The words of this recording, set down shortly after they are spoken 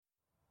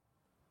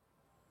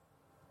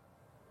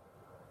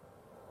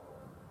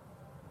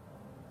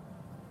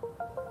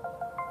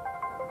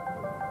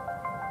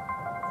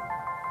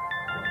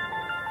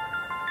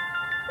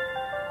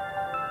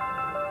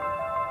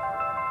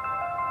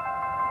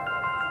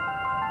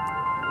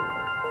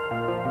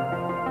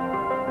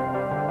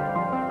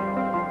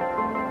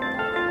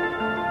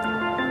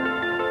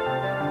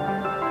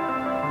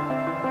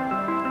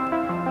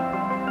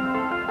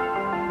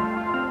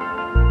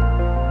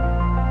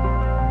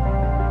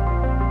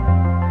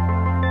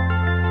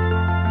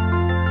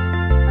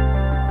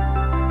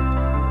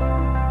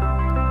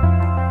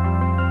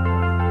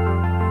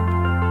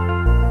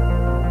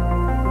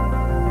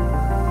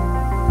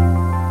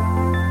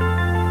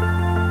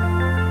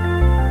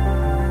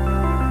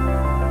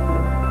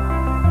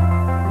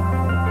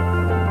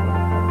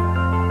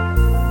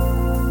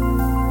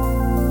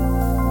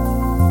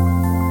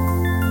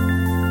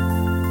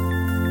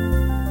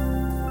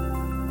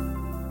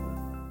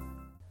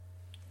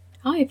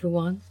Hi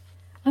everyone,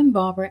 I'm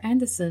Barbara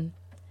Anderson,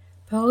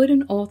 poet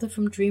and author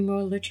from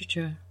Dreamworld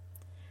Literature.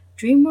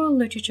 Dreamworld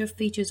Literature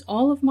features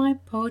all of my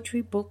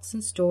poetry, books,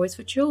 and stories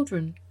for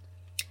children.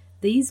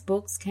 These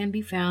books can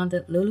be found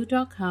at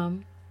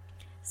lulu.com.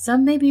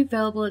 Some may be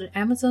available at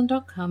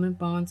amazon.com and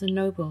Barnes &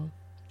 Noble.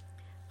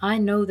 I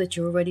know that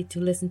you're ready to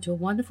listen to a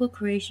wonderful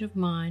creation of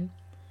mine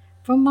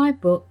from my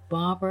book,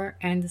 Barbara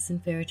Anderson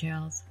Fairy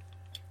Tales.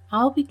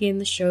 I'll begin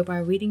the show by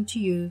reading to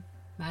you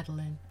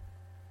Madeline.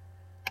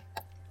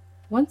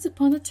 Once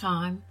upon a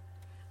time,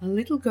 a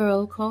little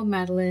girl called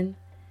Madeline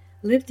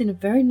lived in a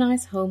very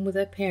nice home with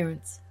her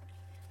parents.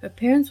 Her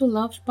parents were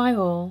loved by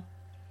all,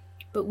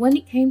 but when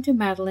it came to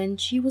Madeline,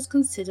 she was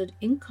considered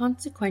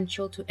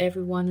inconsequential to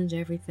everyone and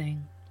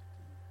everything.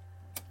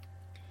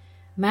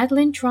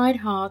 Madeline tried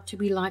hard to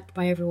be liked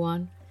by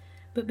everyone,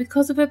 but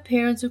because of her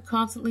parents who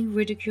constantly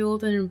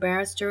ridiculed and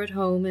embarrassed her at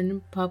home and in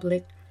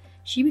public,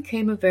 she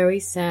became a very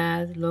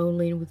sad,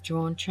 lonely, and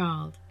withdrawn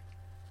child.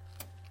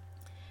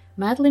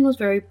 Madeline was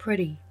very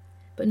pretty,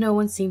 but no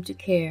one seemed to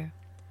care.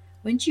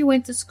 When she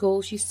went to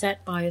school, she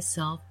sat by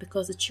herself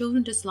because the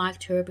children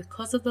disliked her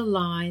because of the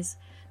lies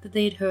that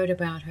they had heard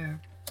about her.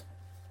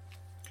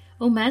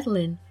 "Oh,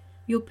 Madeline,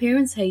 your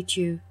parents hate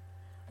you.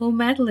 Oh,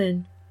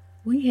 Madeline,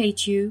 we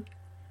hate you.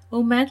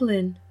 Oh,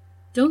 Madeline,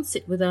 don't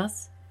sit with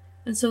us."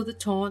 And so the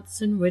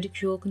taunts and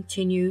ridicule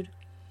continued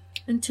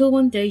until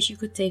one day she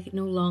could take it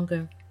no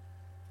longer.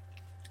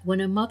 When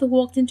her mother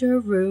walked into her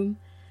room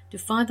to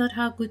find out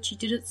how good she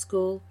did at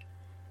school,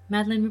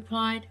 Madeline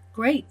replied,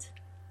 "Great.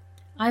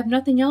 I have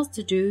nothing else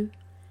to do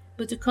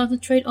but to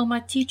concentrate on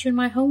my teacher and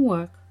my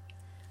homework.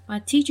 My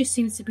teacher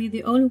seems to be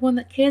the only one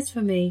that cares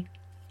for me."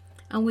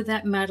 And with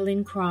that,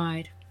 Madeline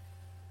cried.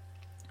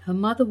 Her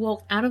mother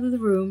walked out of the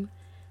room,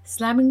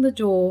 slamming the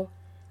door,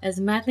 as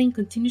Madeline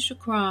continued to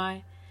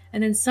cry,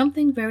 and then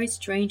something very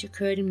strange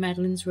occurred in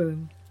Madeline's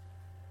room.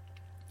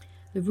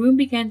 The room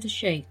began to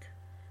shake.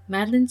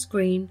 Madeline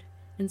screamed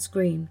and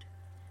screamed,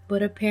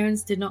 but her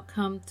parents did not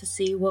come to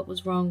see what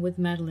was wrong with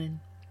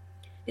Madeline.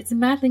 "It's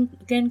Madeline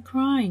again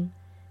crying.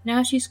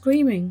 Now she's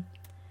screaming.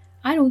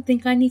 I don't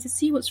think I need to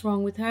see what's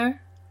wrong with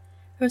her.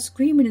 Her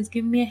screaming is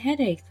giving me a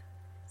headache,"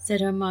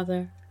 said her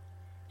mother,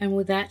 and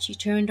with that she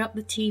turned up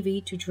the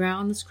TV to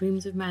drown the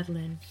screams of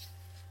Madeline.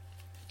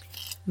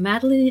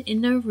 Madeline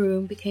in her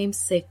room became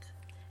sick,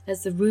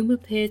 as the room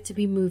appeared to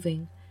be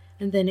moving,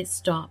 and then it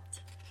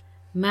stopped.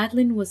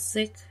 Madeline was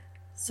sick,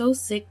 so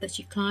sick that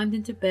she climbed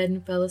into bed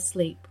and fell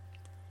asleep.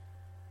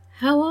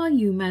 "How are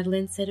you,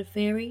 Madeline?" said a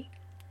fairy.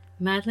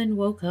 Madeline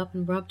woke up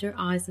and rubbed her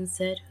eyes and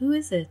said, "Who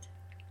is it?"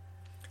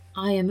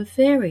 "I am a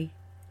fairy.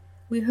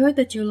 We heard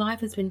that your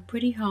life has been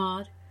pretty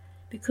hard,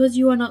 because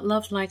you are not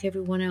loved like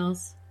everyone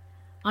else.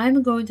 I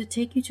am going to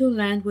take you to a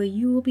land where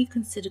you will be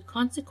considered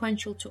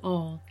consequential to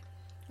all."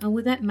 And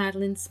with that,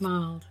 Madeline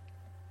smiled.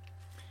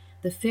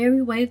 The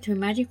fairy waved her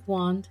magic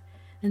wand,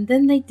 and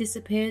then they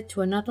disappeared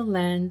to another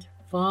land,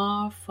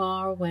 far,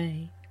 far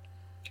away.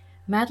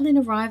 Madeline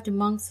arrived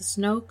amongst the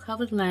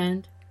snow-covered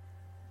land.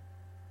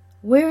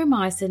 "Where am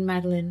I?" said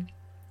Madeline.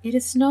 "It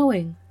is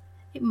snowing.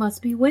 It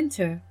must be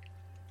winter."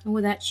 And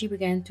with that she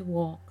began to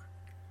walk.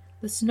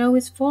 "The snow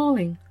is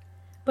falling,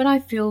 but I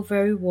feel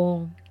very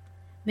warm.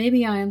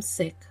 Maybe I am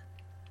sick."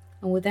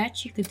 And with that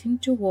she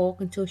continued to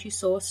walk until she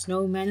saw a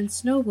snowman and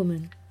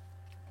snowwoman.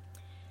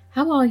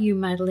 "How are you,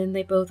 Madeline?"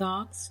 they both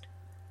asked.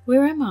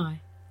 "Where am I?"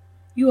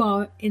 "You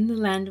are in the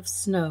land of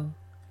snow.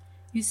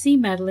 You see,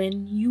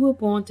 Madeline, you were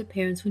born to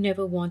parents who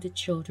never wanted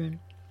children.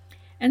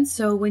 And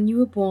so when you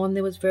were born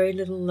there was very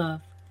little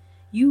love.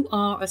 You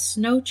are a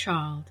snow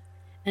child,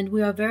 and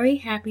we are very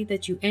happy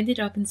that you ended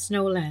up in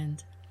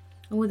Snowland."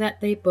 And with that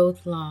they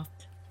both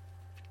laughed.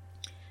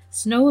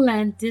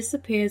 Snowland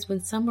disappears when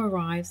summer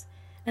arrives,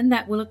 and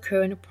that will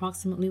occur in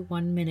approximately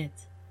 1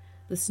 minute.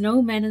 The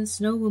snowman and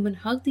snowwoman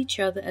hugged each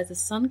other as the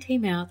sun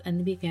came out and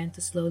they began to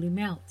slowly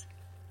melt.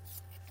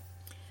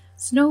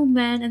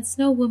 "Snowman and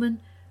snowwoman,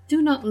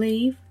 do not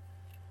leave.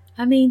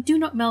 Do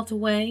not melt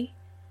away.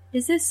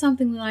 Is there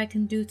something that I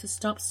can do to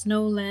stop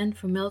Snowland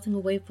from melting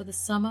away for the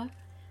summer?"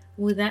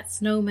 With that,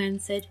 Snowman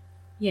said,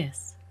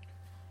 "Yes.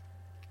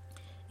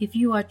 If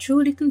you are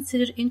truly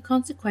considered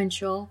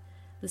inconsequential,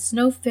 the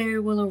Snow Fairy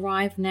will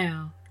arrive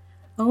now.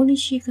 Only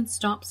she can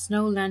stop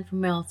Snowland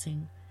from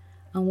melting."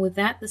 And with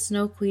that the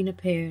Snow Queen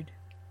appeared.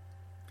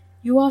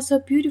 "You are so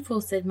beautiful,"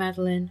 said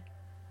Madeline.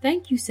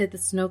 "Thank you," said the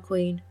Snow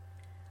Queen.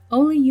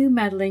 Only you,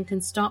 Madeline,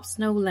 can stop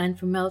Snowland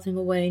from melting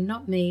away,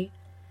 not me.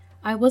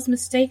 I was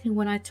mistaken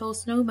when I told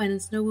Snowman and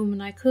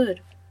Snowwoman I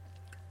could.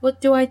 What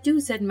do I do?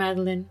 Said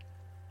Madeline.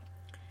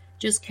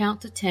 Just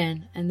count to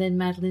 10, and then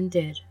Madeline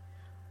did.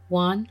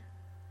 1,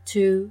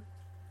 2,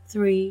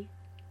 3,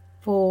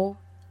 4,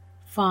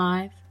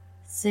 5,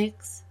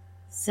 6,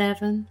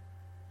 7,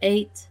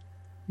 8,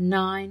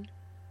 9,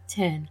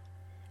 10,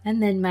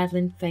 and then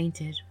Madeline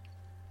fainted.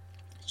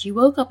 She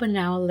woke up an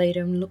hour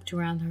later and looked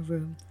around her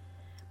room.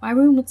 My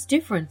room looks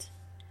different.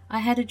 I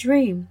had a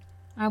dream.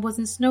 I was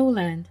in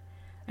Snowland,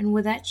 and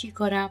with that she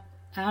got out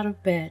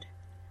of bed,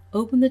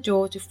 opened the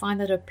door to find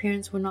that her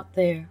parents were not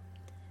there,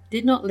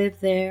 did not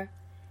live there.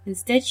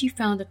 Instead she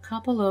found a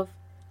couple of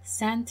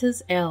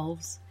Santa's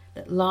elves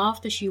that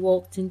laughed as she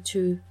walked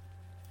into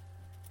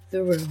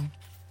the room.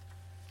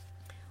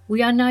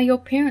 We are now your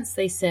parents,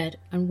 they said,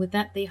 and with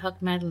that they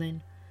hugged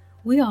Madeline.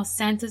 We are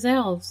Santa's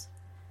elves.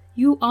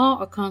 You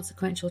are a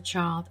consequential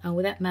child, and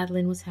with that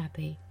Madeline was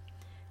happy.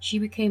 She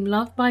became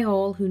loved by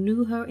all who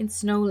knew her in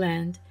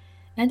Snowland,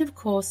 and of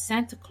course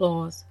Santa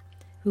Claus,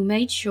 who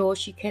made sure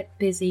she kept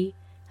busy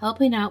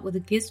helping out with the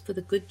gifts for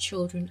the good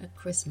children at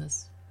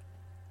Christmas.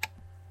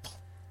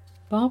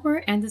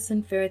 Barbara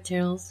Anderson Fairy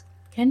Tales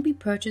can be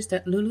purchased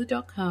at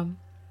Lulu.com,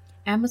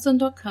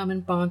 Amazon.com,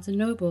 and Barnes &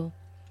 Noble.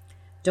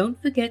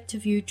 Don't forget to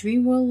view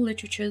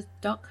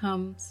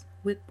DreamWorldLiterature.com's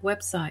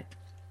website.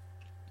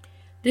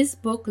 This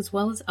book, as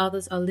well as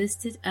others, are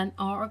listed and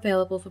are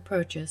available for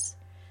purchase.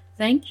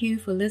 Thank you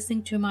for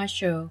listening to my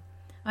show.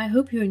 I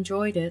hope you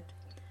enjoyed it.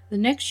 The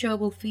next show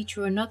will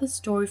feature another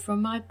story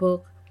from my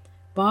book,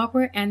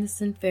 Barbara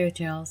Anderson Fairy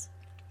Tales.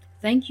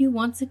 Thank you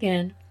once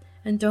again,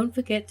 and don't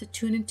forget to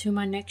tune into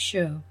my next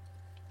show.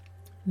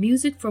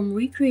 Music from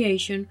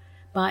Recreation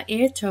by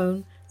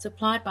Airtone,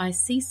 supplied by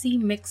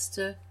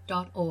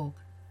ccmixter.org.